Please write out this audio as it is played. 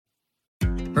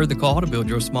Heard the call to build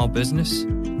your small business?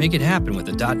 Make it happen with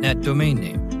a .net domain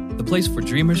name, the place for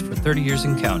dreamers for 30 years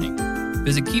and counting.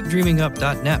 Visit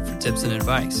keepdreamingup.net for tips and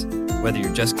advice, whether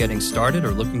you're just getting started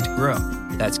or looking to grow.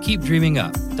 That's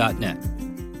keepdreamingup.net.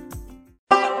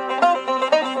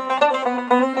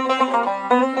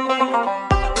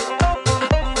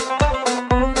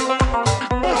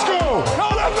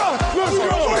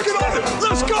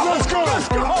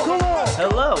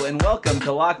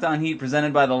 To Locked On Heat,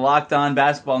 presented by the Locked On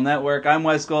Basketball Network. I'm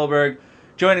Wes Goldberg.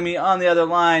 Joining me on the other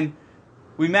line,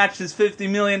 we matched his $50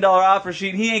 million offer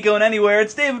sheet. He ain't going anywhere.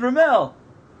 It's David Ramil.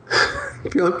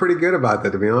 Feeling pretty good about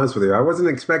that, to be honest with you. I wasn't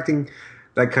expecting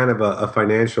that kind of a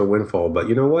financial windfall, but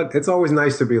you know what? It's always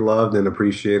nice to be loved and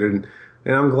appreciated,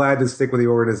 and I'm glad to stick with the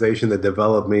organization that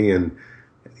developed me, and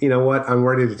you know what? I'm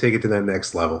ready to take it to that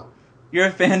next level. You're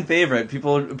a fan favorite.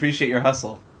 People appreciate your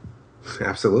hustle.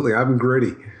 Absolutely. I'm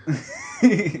gritty.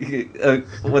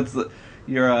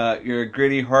 You're a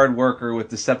gritty hard worker with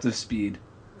deceptive speed.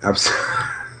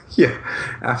 Yeah,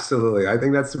 absolutely. I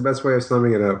think that's the best way of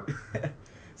summing it up.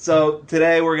 So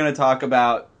today we're going to talk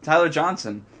about Tyler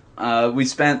Johnson. We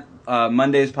spent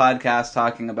Monday's podcast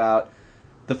talking about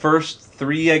the first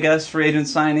three, I guess, free agent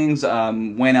signings: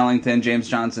 Wayne Ellington, James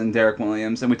Johnson, Derek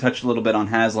Williams, and we touched a little bit on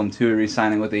Haslam too,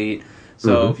 re-signing with the Heat.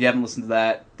 So if you haven't listened to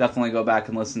that, definitely go back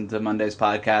and listen to Monday's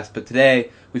podcast. But today,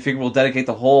 we figure we'll dedicate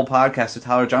the whole podcast to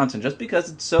Tyler Johnson just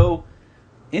because it's so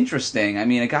interesting. I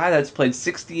mean, a guy that's played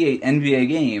 68 NBA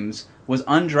games, was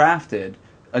undrafted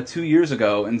 2 years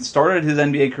ago, and started his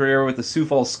NBA career with the Sioux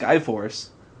Falls Skyforce,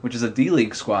 which is a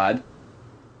D-League squad.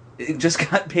 It just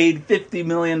got paid $50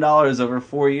 million over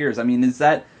 4 years. I mean,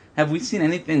 have we seen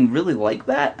anything really like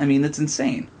that? I mean, it's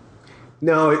insane.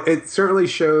 No, it certainly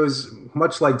shows,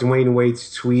 much like Dwayne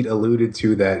Wade's tweet alluded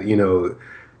to, that, you know,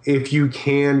 if you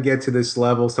can get to this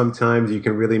level, sometimes you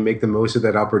can really make the most of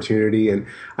that opportunity. And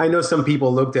I know some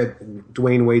people looked at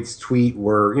Dwayne Wade's tweet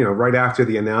where, you know, right after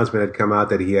the announcement had come out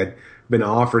that he had been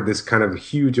offered this kind of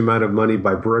huge amount of money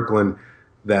by Brooklyn,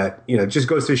 that, you know, just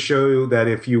goes to show that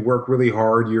if you work really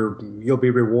hard, you'll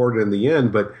be rewarded in the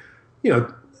end. But, you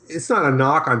know, it's not a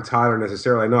knock on Tyler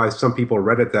necessarily. I know some people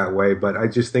read it that way, but I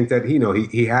just think that, you know,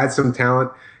 he had some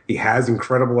talent. He has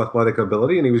incredible athletic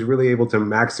ability, and he was really able to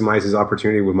maximize his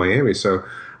opportunity with Miami. So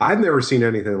I've never seen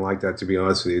anything like that, to be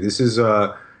honest with you. This is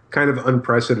kind of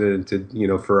unprecedented, you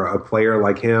know, for a player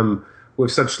like him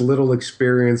with such little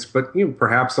experience, but, you know,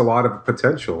 perhaps a lot of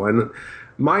potential. And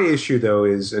my issue, though,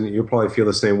 is, and you'll probably feel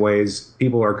the same way, is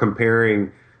people are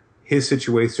comparing his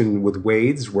situation with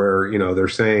Wade's, where, you know, they're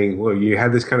saying, well, you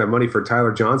had this kind of money for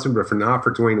Tyler Johnson, but not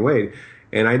for Dwayne Wade.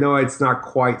 And I know it's not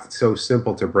quite so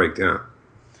simple to break down.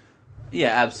 Yeah,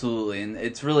 absolutely. And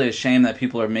it's really a shame that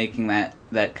people are making that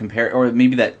compare, or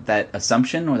maybe that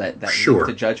assumption, or that sure. leap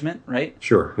to judgment, right?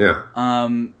 Sure, yeah.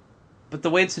 But the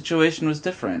Wade situation was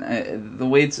different.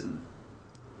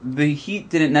 The Heat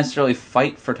didn't necessarily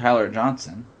fight for Tyler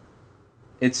Johnson.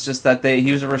 It's just that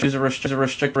he was a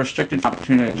restricted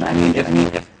opportunity. I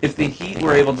mean, if the Heat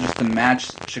were able to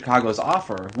match Chicago's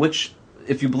offer, which,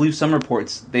 if you believe some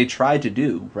reports, they tried to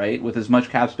do, right, with as much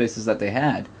cap space as that they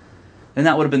had, then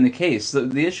that would have been the case.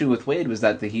 The issue with Wade was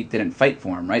that the Heat didn't fight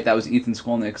for him, right? That was Ethan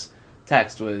Skolnick's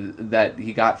text that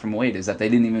he got from Wade, is that they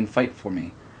didn't even fight for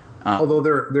me. Although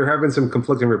there have been some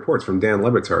conflicting reports from Dan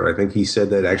Le Batard. I think he said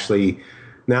that actually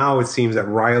now it seems that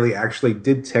Riley actually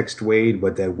did text Wade,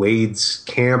 but that Wade's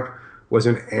camp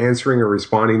wasn't answering or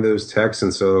responding to those texts,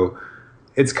 and so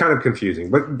it's kind of confusing.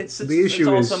 But the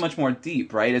issue is also much more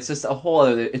deep, right? It's just a whole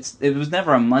other. It was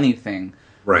never a money thing.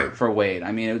 Right. For Wade.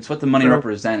 I mean, it's what the money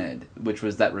represented, which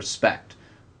was that respect.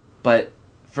 But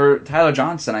for Tyler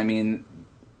Johnson, I mean,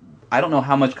 I don't know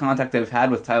how much contact the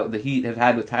Heat have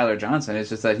had with Tyler Johnson. It's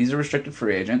just that he's a restricted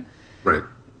free agent. Right.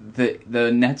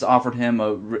 The Nets offered him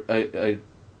a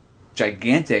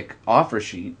gigantic offer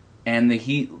sheet, and the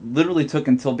Heat literally took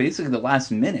until basically the last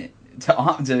minute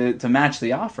to match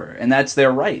the offer. And that's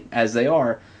their right, as they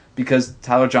are, because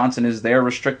Tyler Johnson is their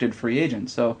restricted free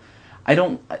agent. So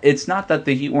it's not that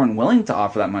the Heat weren't willing to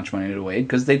offer that much money to Wade,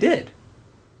 because they did.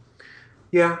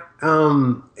 Yeah,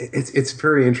 it's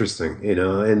very interesting, you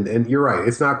know, and you're right.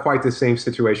 It's not quite the same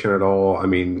situation at all. I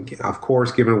mean, of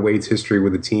course, given Wade's history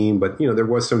with the team, but, you know, there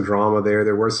was some drama there.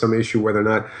 There was some issue whether or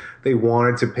not they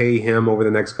wanted to pay him over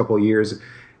the next couple of years.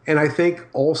 And I think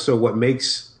also what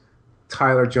makes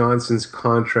Tyler Johnson's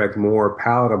contract more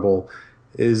palatable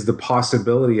is the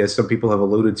possibility, as some people have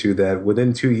alluded to, that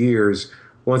within 2 years,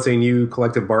 once a new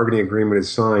collective bargaining agreement is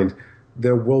signed,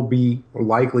 there will be, or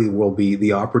likely will be,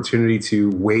 the opportunity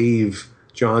to waive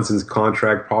Johnson's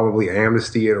contract, probably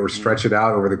amnesty it or stretch it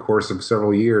out over the course of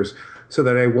several years, so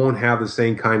that I won't have the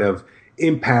same kind of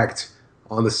impact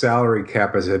on the salary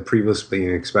cap as had previously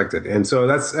been expected. And so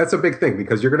that's a big thing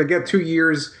because you're going to get 2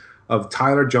 years of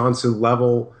Tyler Johnson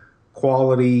level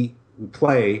quality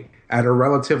play at a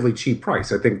relatively cheap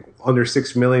price. I think under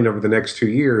 $6 million over the next 2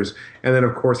 years, and then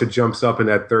of course it jumps up in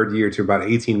that third year to about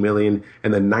 $18 million,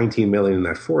 and then $19 million in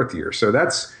that fourth year. So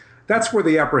that's where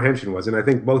the apprehension was, and I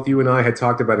think both you and I had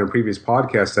talked about in previous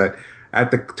podcasts that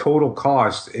at the total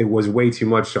cost, it was way too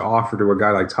much to offer to a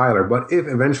guy like Tyler. But if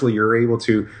eventually you're able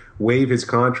to waive his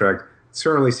contract, it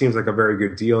certainly seems like a very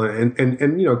good deal, and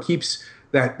keeps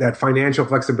that financial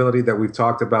flexibility that we've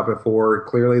talked about before.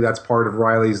 Clearly, that's part of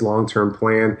Riley's long-term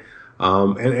plan.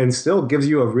 And still gives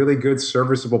you a really good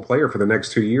serviceable player for the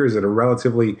next 2 years at a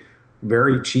relatively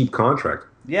very cheap contract.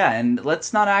 Yeah, and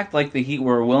let's not act like the Heat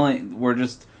we're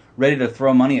just ready to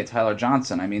throw money at Tyler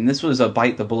Johnson. I mean, this was a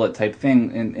bite the bullet type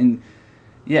thing, and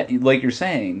yeah, like you're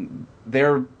saying,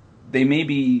 they may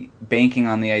be banking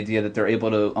on the idea that they're able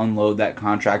to unload that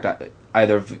contract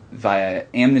either via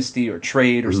amnesty or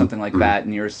trade or something like that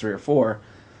in years 3 or 4.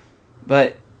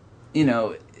 But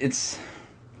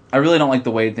I really don't like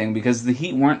the Wade thing because the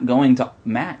Heat weren't going to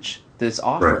match this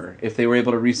offer if they were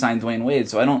able to re-sign Dwayne Wade.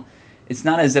 So it's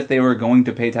not as if they were going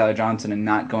to pay Tyler Johnson and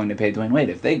not going to pay Dwayne Wade.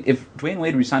 If Dwayne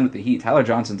Wade re-signed with the Heat, Tyler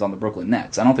Johnson's on the Brooklyn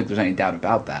Nets. I don't think there's any doubt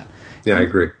about that. Yeah, I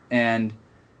agree. And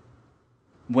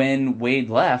when Wade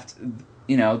left,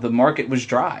 the market was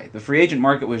dry. The free agent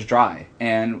market was dry.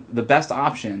 And the best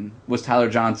option was Tyler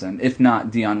Johnson, if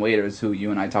not Dion Waiters, who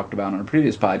you and I talked about on a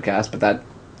previous podcast, but that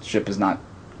ship is not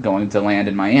going to land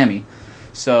in Miami.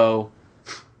 So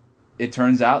it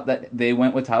turns out that they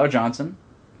went with Tyler Johnson.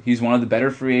 He's one of the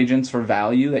better free agents for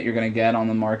value that you're going to get on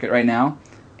the market right now.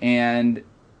 And,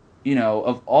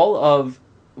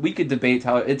 we could debate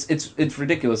Tyler. It's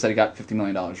ridiculous that he got $50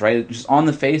 million, right? Just on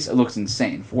the face, it looks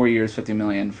insane. 4 years, $50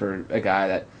 million for a guy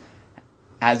that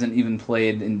hasn't even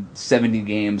played in 70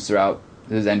 games throughout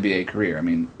his NBA career. I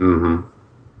mean,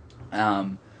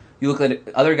 you look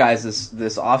at other guys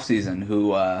this offseason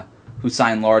who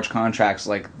signed large contracts,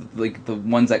 like the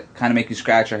ones that kind of make you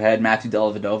scratch your head. Matthew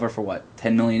Dellavedova for what,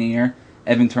 $10 million a year?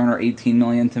 Evan Turner, $18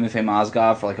 million. Timofey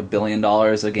Mozgov for like $1 billion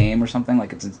a game or something.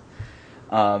 Like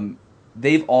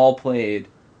they've all played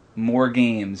more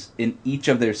games in each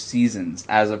of their seasons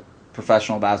as a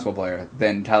professional basketball player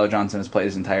than Tyler Johnson has played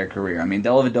his entire career. I mean,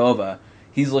 Dellavedova,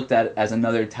 he's looked at as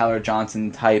another Tyler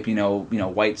Johnson type,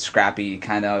 white scrappy,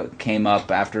 kind of came up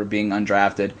after being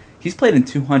undrafted. He's played in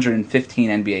 215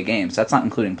 NBA games. That's not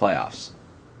including playoffs.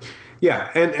 Yeah,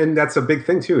 and that's a big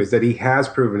thing, too, is that he has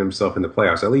proven himself in the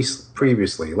playoffs, at least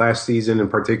previously. Last season in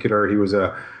particular, he was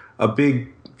a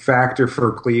big factor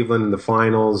for Cleveland in the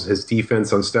finals. His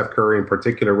defense on Steph Curry in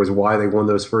particular was why they won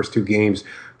those first 2 games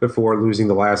before losing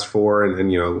the last 4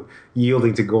 and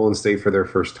yielding to Golden State for their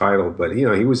first title. But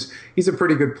he's a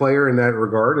pretty good player in that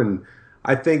regard, and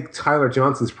I think Tyler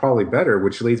Johnson's probably better,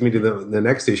 which leads me to the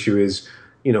next issue is,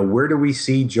 where do we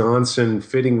see Johnson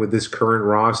fitting with this current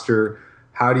roster?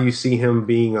 How do you see him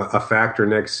being a factor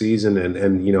next season?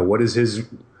 And what is his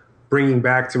bringing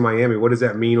back to Miami? What does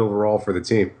that mean overall for the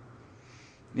team?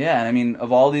 Yeah, and I mean,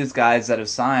 of all these guys that have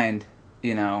signed,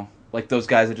 like those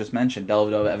guys I just mentioned,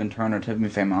 Dellavedova, Evan Turner,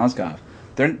 Timofey Mozgov,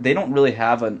 they don't really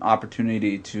have an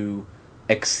opportunity to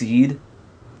exceed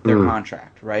their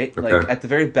contract, right? Okay. Like, at the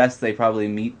very best, they probably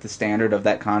meet the standard of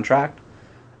that contract.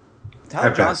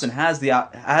 Tyler Johnson has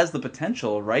the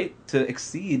potential, right, to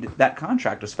exceed that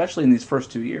contract, especially in these first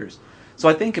 2 years. So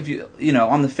I think if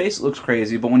on the face it looks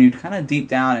crazy, but when you kind of deep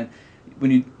down and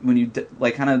when you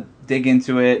like kind of dig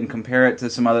into it and compare it to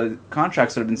some other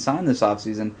contracts that have been signed this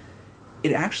offseason,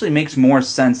 it actually makes more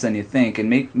sense than you think, and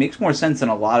makes more sense than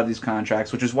a lot of these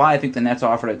contracts, which is why I think the Nets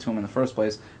offered it to him in the first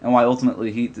place, and why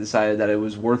ultimately he decided that it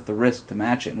was worth the risk to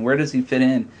match it. And where does he fit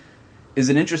in is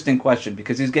an interesting question,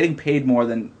 because he's getting paid more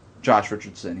than Josh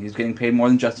Richardson. He's getting paid more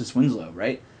than Justice Winslow,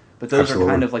 right? But those are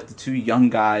kind of like the 2 young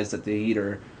guys that the Heat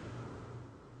are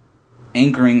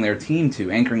anchoring their team to,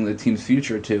 anchoring the team's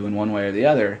future to in one way or the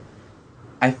other.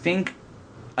 I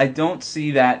don't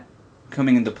see that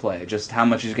coming into play, just how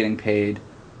much he's getting paid,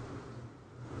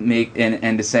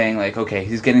 and to saying like, okay,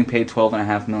 he's getting paid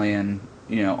 $12.5 million,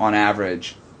 on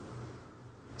average,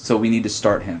 so we need to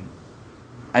start him.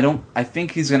 I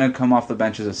think he's going to come off the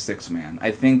bench as a 6 man.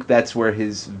 I think that's where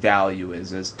his value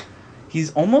is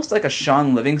he's almost like a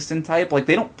Sean Livingston type. Like,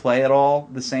 they don't play at all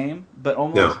the same, but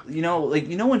almost,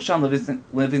 when Sean Livingston,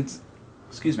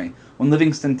 when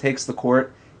Livingston takes the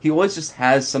court, he always just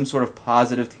has some sort of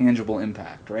positive, tangible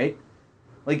impact, right?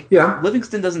 Like,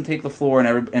 Livingston doesn't take the floor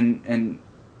and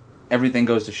everything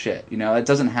goes to shit. It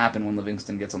doesn't happen when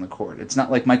Livingston gets on the court. It's not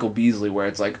like Michael Beasley where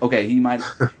it's like, okay, he might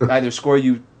either score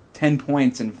you 10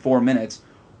 points in 4 minutes,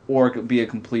 or it could be a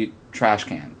complete trash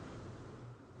can.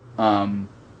 Tyler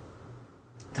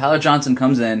Johnson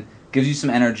comes in, gives you some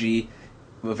energy,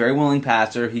 a very willing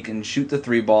passer. He can shoot the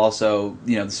 3 ball, so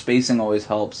the spacing always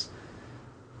helps.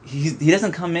 He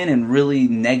doesn't come in and really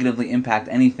negatively impact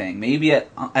anything. Maybe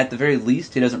at the very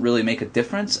least, he doesn't really make a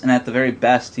difference, and at the very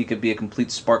best, he could be a complete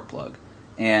spark plug.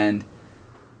 And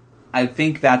I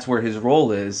think that's where his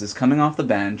role is coming off the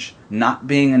bench, not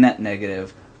being a net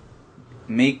negative,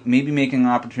 maybe making an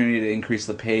opportunity to increase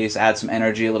the pace, add some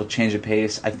energy, a little change of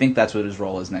pace. I think that's what his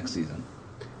role is next season.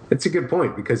 It's a good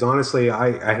point, because honestly,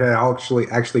 I had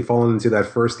actually fallen into that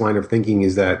first line of thinking,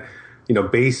 is that,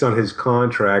 based on his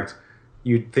contract,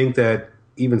 you'd think that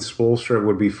even Spoelstra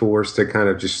would be forced to kind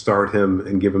of just start him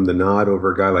and give him the nod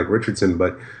over a guy like Richardson.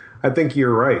 But I think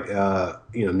you're right.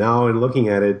 Now in looking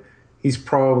at it, he's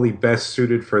probably best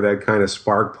suited for that kind of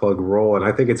spark plug role. And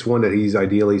I think it's one that he's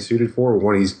ideally suited for,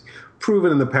 one he's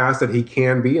proven in the past that he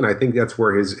can be. And I think that's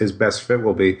where his best fit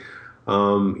will be.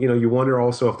 You wonder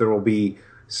also if there will be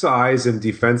size and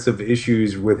defensive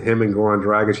issues with him and Goran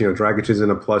Dragic. Dragic isn't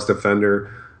a plus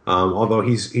defender, although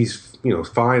he's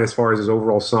fine as far as his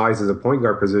overall size as a point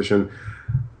guard position.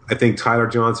 I think Tyler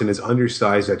Johnson is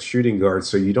undersized at shooting guard,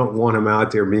 so you don't want him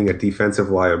out there being a defensive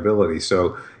liability.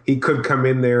 So he could come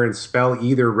in there and spell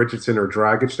either Richardson or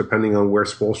Dragic, depending on where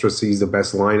Spoelstra sees the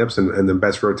best lineups and the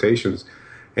best rotations.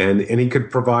 And he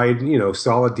could provide,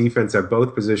 solid defense at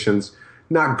both positions.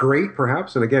 Not great,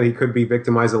 perhaps. And again, he could be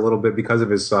victimized a little bit because of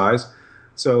his size.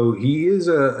 So he is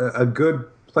a good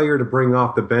player to bring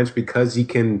off the bench because he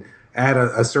can add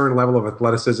a certain level of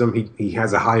athleticism. He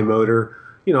has a high motor.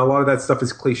 A lot of that stuff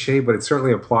is cliche, but it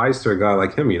certainly applies to a guy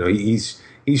like him. He's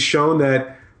shown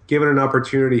that given an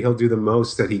opportunity, he'll do the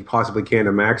most that he possibly can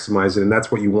to maximize it. And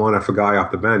that's what you want off a guy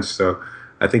off the bench. So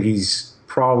I think he's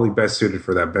probably best suited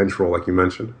for that bench role, like you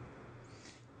mentioned.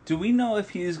 Do we know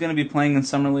if he's going to be playing in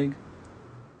Summer League?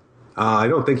 I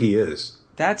don't think he is.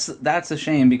 That's a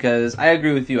shame, because I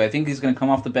agree with you. I think he's going to come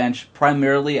off the bench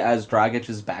primarily as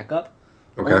Dragic's backup.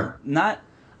 Okay.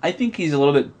 I think he's a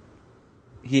little bit.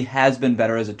 He has been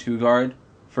better as a 2-guard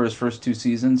for his first 2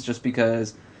 seasons, just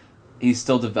because he's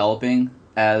still developing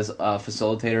as a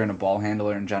facilitator and a ball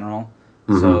handler in general.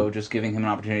 Mm-hmm. So just giving him an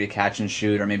opportunity to catch and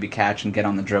shoot, or maybe catch and get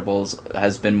on the dribbles,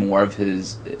 has been more of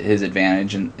his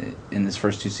advantage in his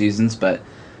first 2 seasons. But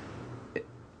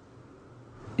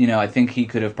I think he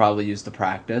could have probably used the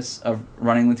practice of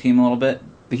running the team a little bit.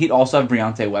 The Heat also have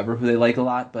Briante Weber, who they like a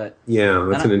lot, but yeah,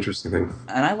 that's an interesting thing.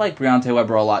 And I like Briante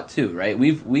Weber a lot too, right?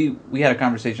 We had a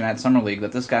conversation at Summer League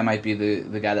that this guy might be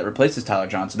the guy that replaces Tyler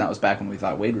Johnson. That was back when we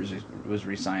thought Wade was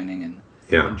re-signing and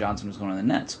Johnson was going to the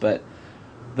Nets. But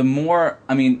the more,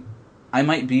 I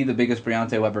might be the biggest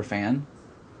Briante Weber fan,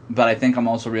 but I think I'm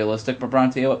also realistic for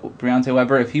Briante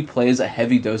Weber. If he plays a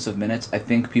heavy dose of minutes, I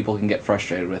think people can get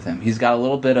frustrated with him. He's got a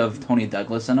little bit of Tony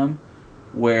Douglas in him,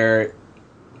 where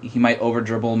he might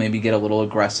over-dribble, maybe get a little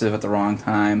aggressive at the wrong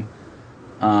time.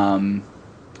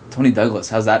 Tony Douglas,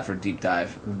 how's that for deep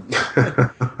dive?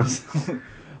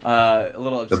 A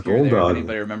little obscure there, if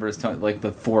anybody remembers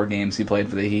the 4 games he played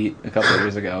for the Heat a couple of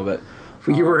years ago. But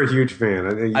you were a huge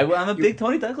fan. I'm a big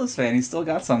Tony Douglas fan. He's still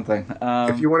got something.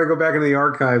 If you want to go back into the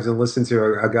archives and listen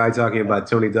to a guy talking about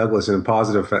Tony Douglas in a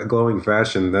positive, glowing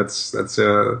fashion, that's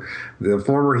the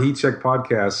former Heat Check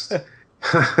podcast.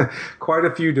 Quite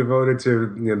a few devoted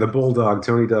to the Bulldog,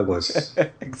 Tony Douglas.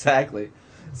 Exactly.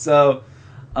 So,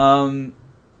 I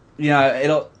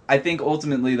think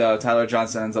ultimately though Tyler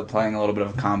Johnson ends up playing a little bit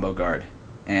of a combo guard,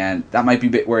 and that might be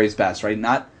where he's best, right?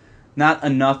 Not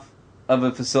enough of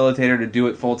a facilitator to do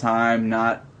it full time.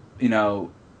 Not a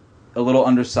little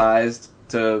undersized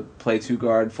to play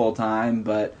 2-guard full time,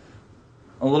 but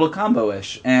a little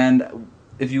combo-ish. And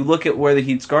if you look at where the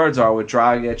Heat's guards are with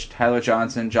Dragic, Tyler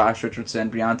Johnson, Josh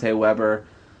Richardson, Briante Weber,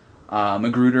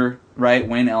 Magruder, right,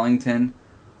 Wayne Ellington,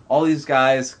 all these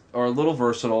guys are a little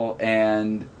versatile,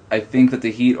 and I think that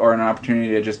the Heat are an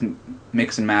opportunity to just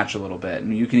mix and match a little bit.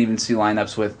 And you can even see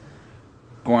lineups with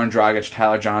Goran Dragic,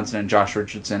 Tyler Johnson, and Josh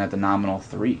Richardson at the nominal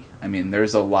 3.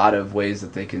 There's a lot of ways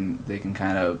that they can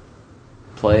kind of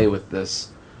play with this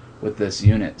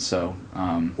unit. So.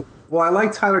 Well, I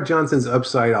like Tyler Johnson's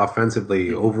upside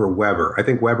offensively over Weber. I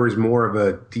think Weber is more of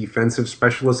a defensive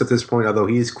specialist at this point, although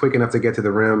he is quick enough to get to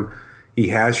the rim. He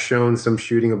has shown some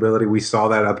shooting ability. We saw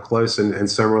that up close in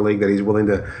Summer League, that he's willing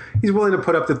to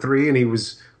put up the 3, and he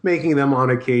was making them on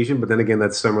occasion. But then again,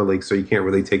 that's Summer League, so you can't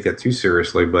really take that too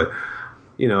seriously. But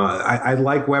I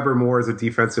like Weber more as a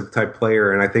defensive type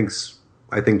player, and I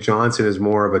think Johnson is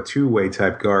more of a 2-way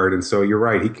type guard. And so you're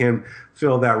right, he can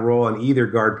fill that role in either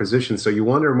guard position. So you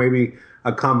wonder maybe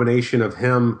a combination of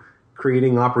him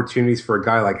creating opportunities for a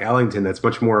guy like Ellington that's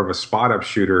much more of a spot-up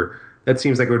shooter. That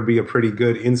seems like it would be a pretty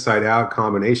good inside-out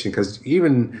combination because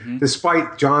even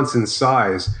despite Johnson's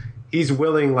size, he's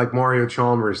willing, like Mario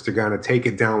Chalmers, to kind of take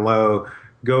it down low,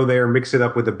 go there, mix it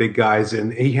up with the big guys,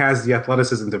 and he has the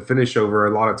athleticism to finish over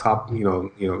a lot of top,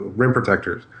 rim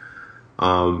protectors.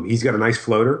 He's got a nice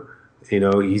floater.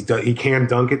 He can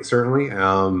dunk it certainly,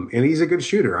 and he's a good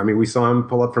shooter. I mean, we saw him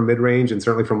pull up from mid-range and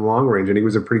certainly from long range, and he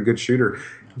was a pretty good shooter,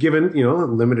 given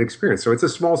limited experience. So it's a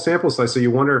small sample size. So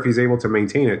you wonder if he's able to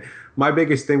maintain it. My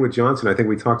biggest thing with Johnson, I think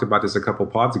we talked about this a couple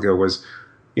pods ago, was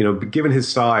given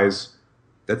his size,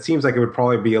 that seems like it would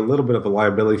probably be a little bit of a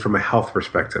liability from a health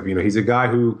perspective. He's a guy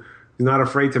who is not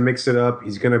afraid to mix it up.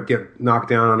 He's going to get knocked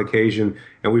down on occasion.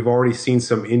 And we've already seen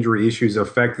some injury issues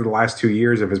affect the last 2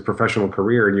 years of his professional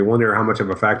career. And you wonder how much of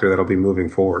a factor that'll be moving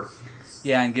forward.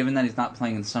 Yeah, and given that he's not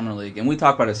playing in Summer League, and we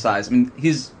talk about his size, I mean,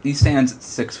 he stands at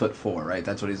 6'4", right?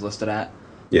 That's what he's listed at?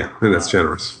 Yeah, and that's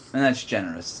generous. And that's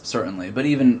generous, certainly. But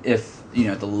even if,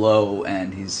 at the low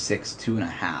end, he's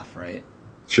 6'2.5", right?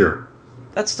 Sure.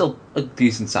 That's still a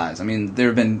decent size. I mean, there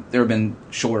have been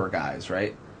shorter guys,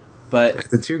 right? But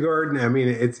the two guard, I mean,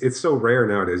 it's so rare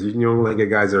nowadays. You only get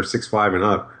guys that are 6'5" and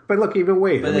up. But look, even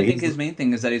Wade. But I think his main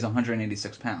thing is that he's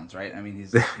 186 pounds, right? I mean,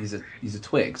 he's a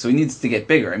twig, so he needs to get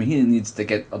bigger. I mean, he needs to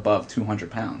get above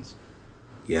 200 pounds.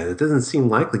 Yeah, that doesn't seem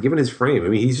likely given his frame. I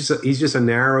mean, he's just a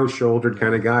narrow-shouldered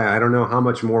kind of guy. I don't know how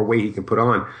much more weight he can put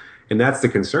on. And that's the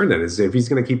concern then, is if he's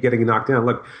going to keep getting knocked down.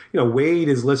 Look, Wade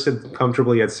is listed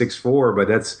comfortably at 6'4", but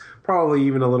that's probably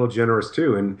even a little generous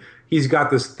too. And he's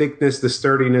got this thickness, the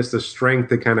sturdiness, the strength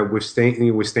to kind of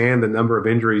withstand the number of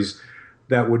injuries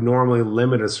that would normally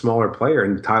limit a smaller player.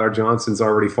 And Tyler Johnson's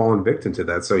already fallen victim to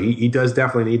that. So he does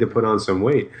definitely need to put on some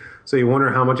weight. So you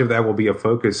wonder how much of that will be a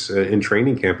focus in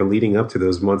training camp and leading up to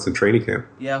those months in training camp.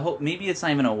 Yeah, maybe it's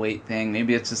not even a weight thing.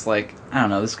 Maybe it's just like, I don't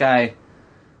know, this guy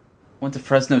went to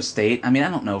Fresno State. I mean, I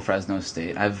don't know Fresno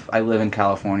State. I live in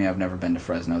California. I've never been to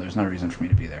Fresno. There's no reason for me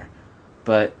to be there.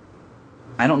 But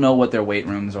I don't know what their weight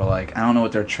rooms are like. I don't know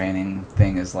what their training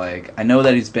thing is like. I know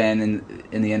that he's been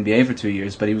in the NBA for 2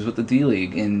 years, but he was with the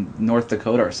D-League in North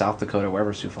Dakota or South Dakota,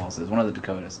 wherever Sioux Falls is. One of the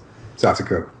Dakotas. South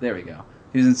Dakota. There we go.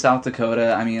 He was in South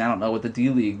Dakota. I mean, I don't know what the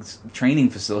D-League's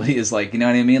training facility is like. You know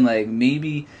what I mean? Like,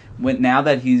 maybe now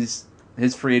that his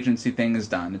free agency thing is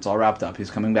done, it's all wrapped up,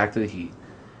 he's coming back to the Heat,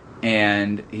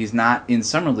 and he's not in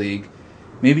Summer League,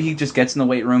 maybe he just gets in the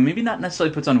weight room, maybe not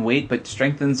necessarily puts on weight, but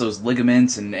strengthens those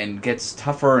ligaments and gets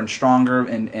tougher and stronger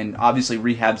and obviously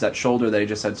rehabs that shoulder that he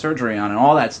just had surgery on and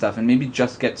all that stuff, and maybe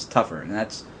just gets tougher, and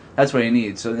that's what he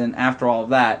needs. So then after all of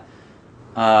that,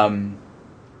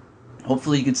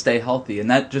 hopefully he can stay healthy, and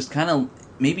that just kind of,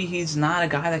 maybe he's not a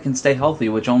guy that can stay healthy,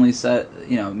 which only said,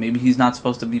 maybe he's not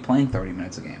supposed to be playing 30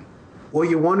 minutes a game. Well,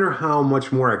 you wonder how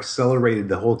much more accelerated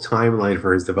the whole timeline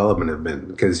for his development have been.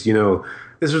 Because,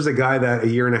 this was a guy that a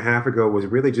year and a half ago was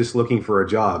really just looking for a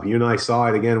job. You and I saw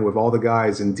it again with all the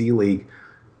guys in D-League.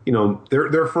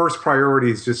 Their first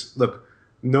priority is just, look,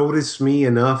 notice me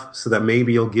enough so that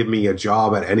maybe you'll give me a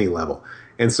job at any level.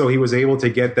 And so he was able to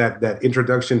get that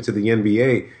introduction to the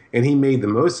NBA, and he made the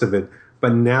most of it.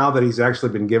 But now that he's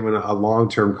actually been given a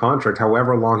long-term contract,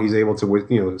 however long he's able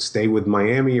to stay with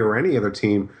Miami or any other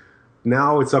team,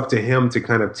 now it's up to him to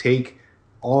kind of take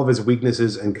all of his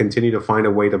weaknesses and continue to find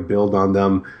a way to build on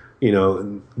them.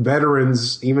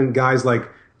 Veterans, even guys like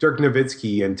Dirk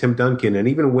Nowitzki and Tim Duncan and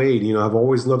even Wade, have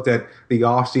always looked at the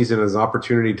offseason as an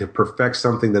opportunity to perfect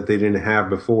something that they didn't have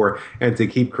before and to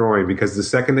keep growing. Because the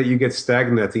second that you get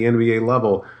stagnant at the NBA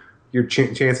level, your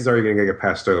chances are you're going to get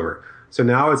passed over. So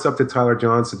now it's up to Tyler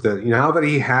Johnson to, now that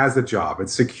he has a job,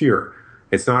 it's secure.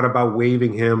 It's not about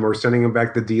waiving him or sending him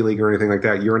back to D-League or anything like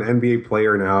that. You're an NBA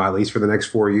player now, at least for the next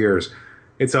 4 years.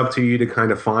 It's up to you to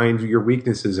kind of find your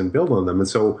weaknesses and build on them. And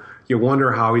so you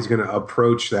wonder how he's going to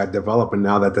approach that development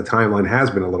now that the timeline has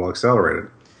been a little accelerated.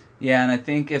 Yeah, and I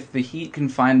think if the Heat can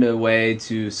find a way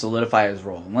to solidify his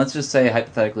role, and let's just say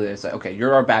hypothetically they say, okay,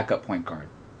 you're our backup point guard.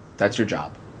 That's your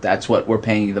job. That's what we're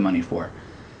paying you the money for.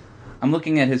 I'm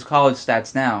looking at his college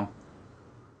stats now.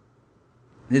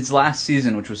 His last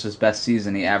season, which was his best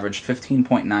season, he averaged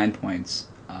 15.9 points,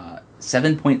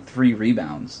 7.3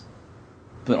 rebounds,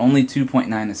 but only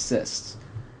 2.9 assists.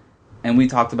 And we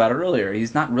talked about it earlier.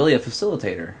 He's not really a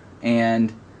facilitator,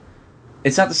 and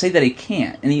it's not to say that he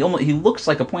can't. And he looks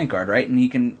like a point guard, right? And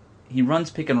he runs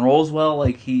pick and rolls well.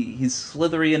 Like he's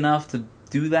slithery enough to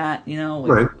do that.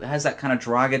 Right. Has that kind of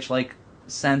Dragic-like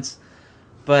sense,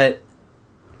 but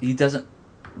he doesn't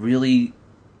really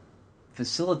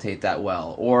facilitate that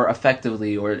well or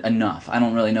effectively or enough. I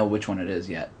don't really know which one it is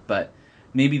yet, but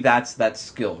maybe that's that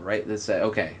skill, right? That say,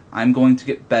 okay, I'm going to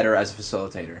get better as a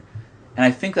facilitator. And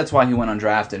I think that's why he went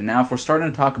undrafted. And now if we're starting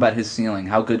to talk about his ceiling,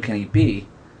 how good can he be?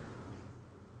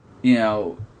 You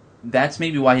know, that's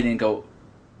maybe why he didn't go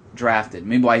drafted.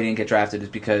 Maybe why he didn't get drafted is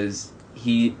because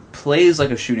he plays like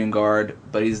a shooting guard,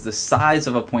 but he's the size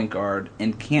of a point guard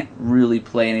and can't really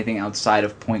play anything outside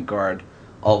of point guard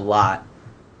a lot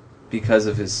because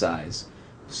of his size.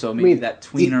 So maybe that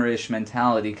tweener-ish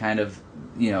mentality kind of,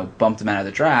 bumped him out of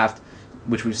the draft,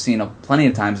 which we've seen plenty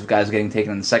of times of guys getting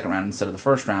taken in the second round instead of the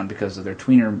first round because of their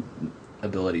tweener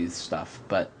abilities stuff.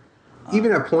 But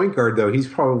even at point guard, though, he's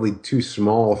probably too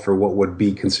small for what would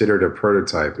be considered a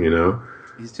prototype.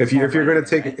 If you're going to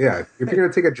take if you're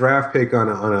going to take a draft pick on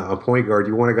a point guard,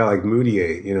 you want a guy like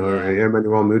Moutier,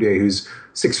 Emmanuel Moutier, who's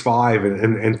 6'5"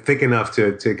 and thick enough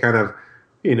to kind of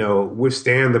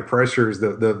withstand the pressures,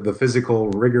 the physical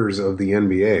rigors of the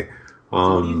NBA.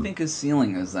 So what do you think his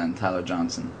ceiling is then, Tyler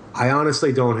Johnson? I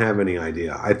honestly don't have any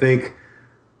idea. I think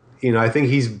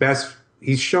he's best.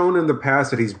 He's shown in the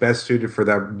past that he's best suited for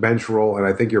that bench role, and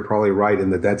I think you're probably right in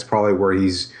that's probably where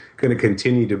he's going to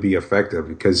continue to be effective,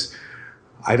 because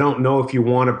I don't know if you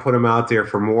want to put him out there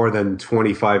for more than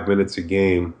 25 minutes a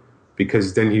game,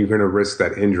 because then you're going to risk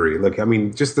that injury. Look, I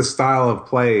mean, just the style of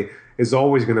play is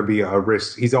always going to be a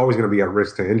risk. He's always going to be at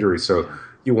risk to injury, so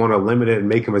you want to limit it and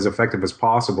make him as effective as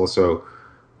possible. So,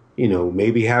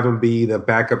 maybe have him be the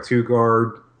backup two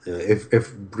guard. If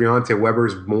Briante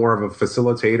Weber's more of a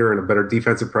facilitator and a better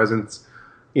defensive presence,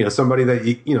 somebody that,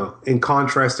 in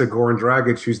contrast to Goran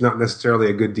Dragic, who's not necessarily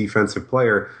a good defensive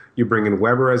player, you bring in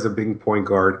Weber as a big point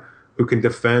guard who can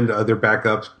defend other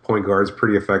backup point guards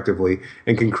pretty effectively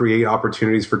and can create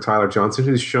opportunities for Tyler Johnson,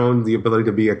 who's shown the ability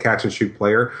to be a catch-and-shoot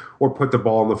player or put the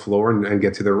ball on the floor and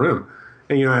get to the rim.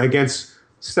 And, against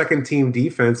second-team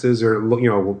defenses or,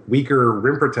 weaker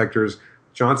rim protectors,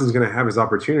 Johnson's going to have his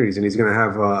opportunities, and he's going to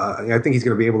have I think he's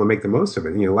going to be able to make the most of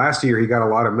it. Last year he got a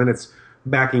lot of minutes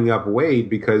backing up Wade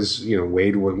because,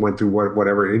 Wade went through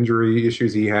whatever injury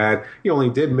issues he had. He only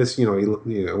did miss,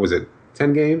 was it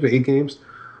 10 games or 8 games?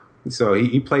 So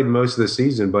he played most of the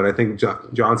season, but I think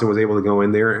Johnson was able to go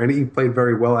in there, and he played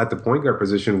very well at the point guard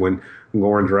position when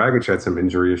Goran Dragic had some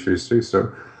injury issues too.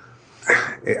 So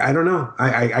I don't know.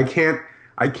 I can't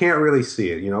really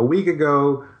see it. A week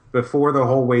ago, before the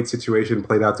whole Wade situation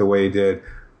played out the way it did,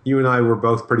 you and I were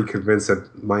both pretty convinced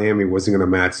that Miami wasn't going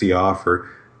to match the offer.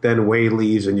 Then Wade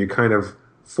leaves, and you kind of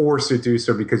forced to do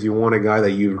so because you want a guy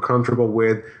that you're comfortable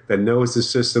with, that knows the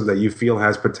system, that you feel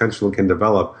has potential and can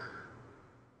develop.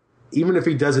 Even if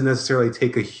he doesn't necessarily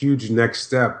take a huge next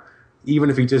step, even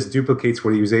if he just duplicates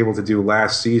what he was able to do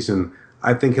last season,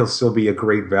 I think he'll still be a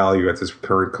great value at this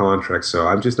current contract. So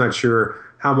I'm just not sure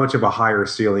how much of a higher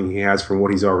ceiling he has from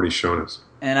what he's already shown us.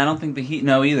 And I don't think the Heat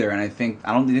know either. And I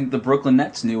don't think the Brooklyn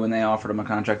Nets knew when they offered him a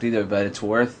contract either. But it's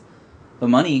worth the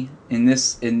money in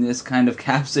this kind of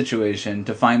cap situation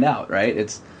to find out, right?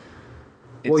 It's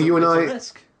a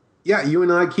risk. Yeah, you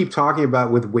and I keep talking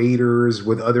about with waiters,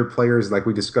 with other players like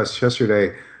we discussed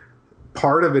yesterday.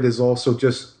 Part of it is also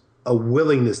just a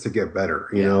willingness to get better,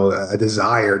 a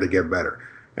desire to get better.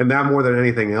 And that more than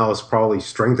anything else probably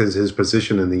strengthens his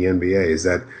position in the NBA, is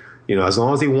that, as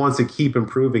long as he wants to keep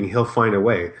improving, he'll find a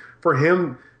way. For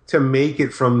him to make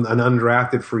it from an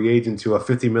undrafted free agent to a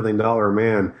 $50 million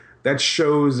man, that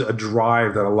shows a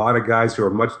drive that a lot of guys who are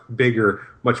much bigger,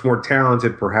 much more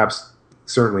talented, perhaps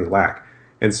certainly lack.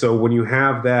 And so when you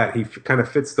have that, he kind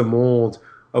of fits the mold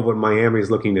of what Miami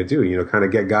is looking to do, kind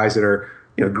of get guys that are,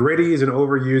 gritty is an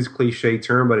overused cliche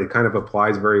term, but it kind of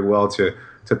applies very well to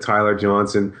Tyler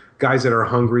Johnson. Guys that are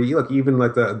hungry. Look, even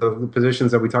like the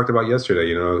positions that we talked about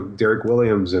yesterday, Derek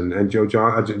Williams and John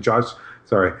Johnson,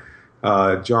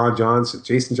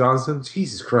 Jason Johnson.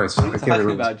 Jesus Christ. What are you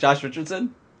talking about? Josh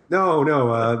Richardson? No,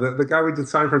 the guy we did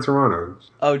sign from Toronto.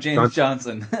 Oh, James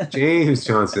Johnson. James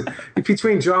Johnson.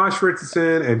 Between Josh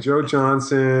Richardson and Joe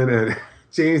Johnson and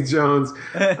James Jones,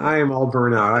 I am all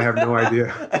burnt out. I have no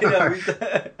idea. I know.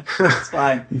 It's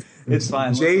fine. It's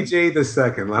fine. JJ the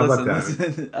second. How about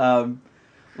that?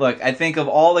 Look, I think of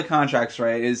all the contracts,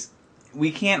 right, is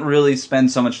we can't really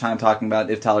spend so much time talking about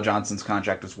if Tyler Johnson's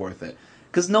contract is worth it.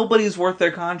 Because nobody's worth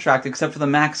their contract except for the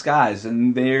max guys,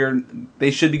 and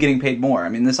they should be getting paid more. I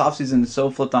mean, this offseason is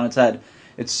so flipped on its head.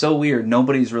 It's so weird.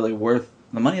 Nobody's really worth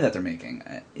the money that they're making.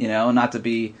 Not to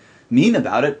be mean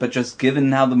about it, but just given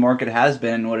how the market has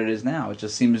been and what it is now, it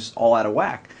just seems all out of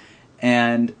whack.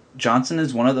 And Johnson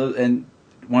is one of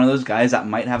those guys that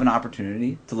might have an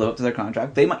opportunity to live up to their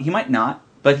contract. He might not,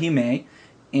 but he may.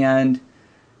 And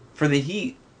for the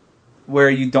Heat, where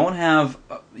you don't have,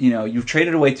 you've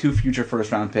traded away 2 future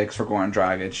first-round picks for Goran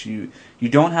Dragic. You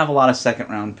don't have a lot of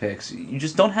second-round picks. You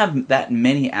just don't have that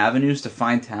many avenues to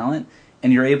find talent,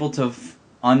 and you're able to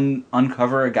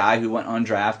uncover a guy who went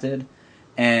undrafted,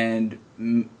 and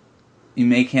you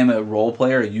make him a role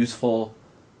player, a useful,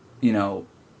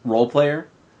 role player.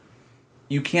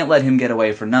 You can't let him get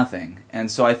away for nothing.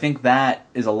 And so I think that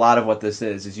is a lot of what this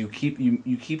is you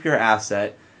keep your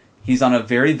asset. He's on a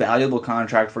very valuable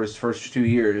contract for his first 2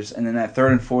 years, and then that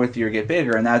third and fourth year get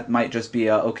bigger, and that might just be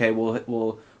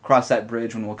we'll cross that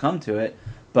bridge when we'll come to it.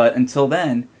 But until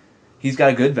then, he's got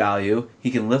a good value.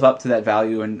 He can live up to that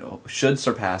value and should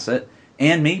surpass it.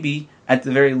 And maybe, at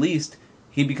the very least,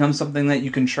 he becomes something that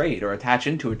you can trade or attach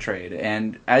into a trade.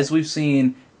 And as we've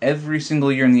seen every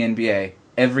single year in the NBA,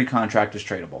 every contract is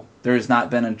tradable. There's not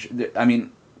been a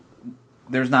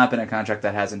contract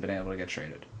that hasn't been able to get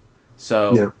traded.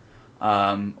 So. Yeah.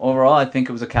 Overall, I think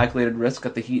it was a calculated risk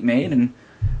that the Heat made, and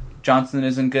Johnson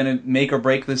isn't going to make or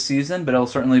break this season, but it'll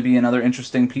certainly be another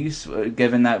interesting piece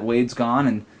given that Wade's gone,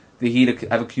 and the Heat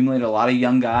have accumulated a lot of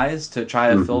young guys to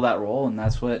try to fill that role, and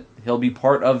that's what he'll be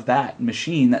part of that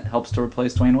machine that helps to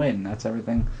replace Dwayne Wade, and that's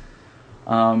everything.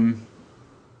 And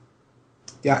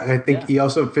I think he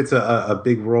also fits a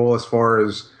big role as far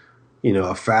as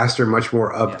a faster, much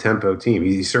more up-tempo team.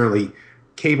 He's certainly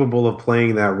capable of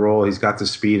playing that role. He's got the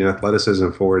speed and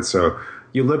athleticism for it. So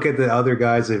you look at the other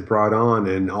guys they've brought on,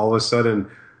 and all of a sudden,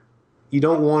 you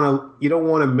don't want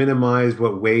to minimize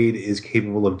what Wade is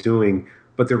capable of doing.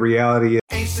 But the reality is,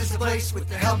 Ace is the place with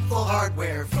the helpful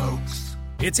hardware, folks.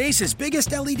 It's Ace's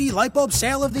biggest LED light bulb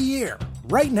sale of the year.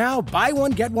 Right now, buy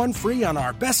one get one free on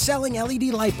our best-selling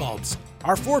LED light bulbs.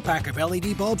 Our 4-pack of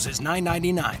LED bulbs is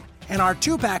 $9.99. And our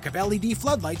 2-pack of LED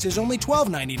floodlights is only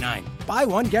 $12.99. Buy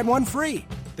one, get one free.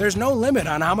 There's no limit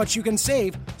on how much you can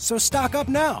save, so stock up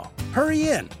now. Hurry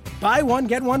in. Buy one,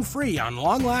 get one free on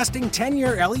long-lasting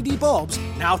 10-year LED bulbs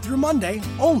now through Monday,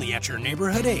 only at your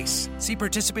neighborhood Ace. See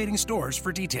participating stores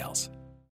for details.